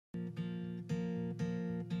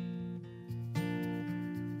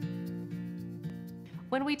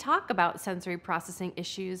When we talk about sensory processing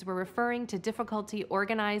issues, we're referring to difficulty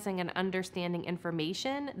organizing and understanding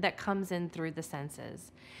information that comes in through the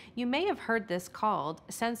senses. You may have heard this called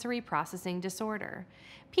sensory processing disorder.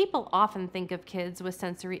 People often think of kids with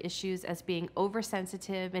sensory issues as being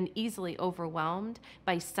oversensitive and easily overwhelmed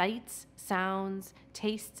by sights, sounds,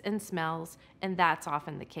 tastes, and smells, and that's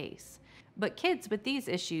often the case. But kids with these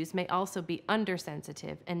issues may also be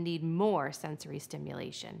undersensitive and need more sensory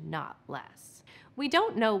stimulation, not less. We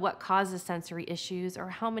don't know what causes sensory issues or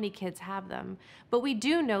how many kids have them, but we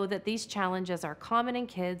do know that these challenges are common in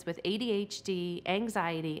kids with ADHD,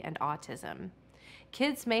 anxiety, and autism.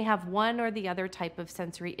 Kids may have one or the other type of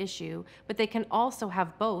sensory issue, but they can also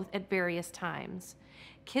have both at various times.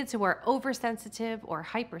 Kids who are oversensitive or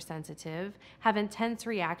hypersensitive have intense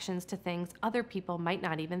reactions to things other people might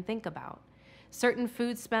not even think about. Certain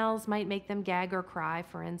food smells might make them gag or cry,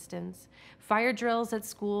 for instance. Fire drills at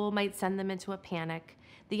school might send them into a panic.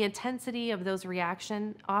 The intensity of those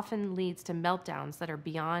reactions often leads to meltdowns that are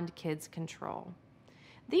beyond kids' control.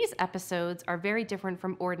 These episodes are very different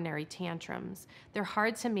from ordinary tantrums. They're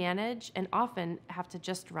hard to manage and often have to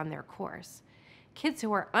just run their course. Kids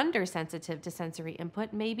who are undersensitive to sensory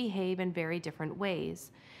input may behave in very different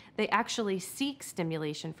ways. They actually seek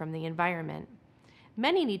stimulation from the environment.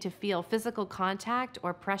 Many need to feel physical contact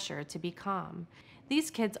or pressure to be calm. These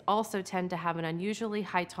kids also tend to have an unusually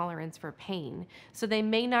high tolerance for pain, so they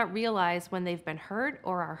may not realize when they've been hurt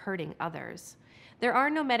or are hurting others. There are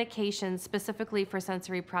no medications specifically for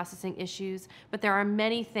sensory processing issues, but there are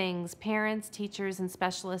many things parents, teachers, and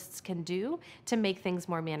specialists can do to make things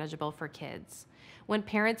more manageable for kids. When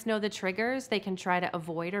parents know the triggers, they can try to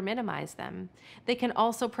avoid or minimize them. They can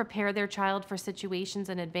also prepare their child for situations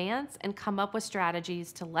in advance and come up with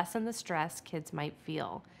strategies to lessen the stress kids might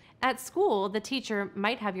feel. At school, the teacher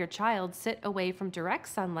might have your child sit away from direct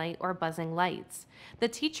sunlight or buzzing lights. The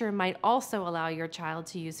teacher might also allow your child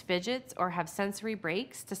to use fidgets or have sensory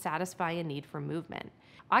breaks to satisfy a need for movement.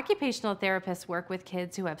 Occupational therapists work with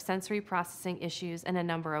kids who have sensory processing issues in a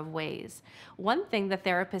number of ways. One thing the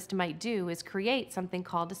therapist might do is create something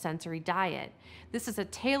called a sensory diet. This is a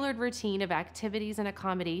tailored routine of activities and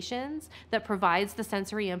accommodations that provides the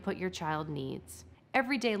sensory input your child needs.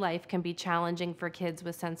 Everyday life can be challenging for kids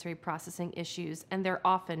with sensory processing issues, and they're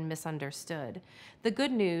often misunderstood. The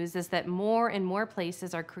good news is that more and more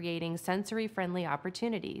places are creating sensory-friendly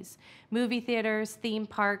opportunities. Movie theaters, theme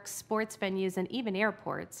parks, sports venues, and even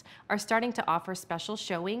airports are starting to offer special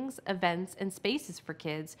showings, events, and spaces for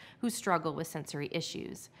kids who struggle with sensory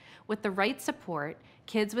issues. With the right support,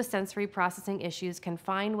 kids with sensory processing issues can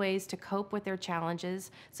find ways to cope with their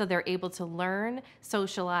challenges so they're able to learn,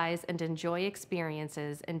 socialize, and enjoy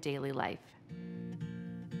experiences in daily life.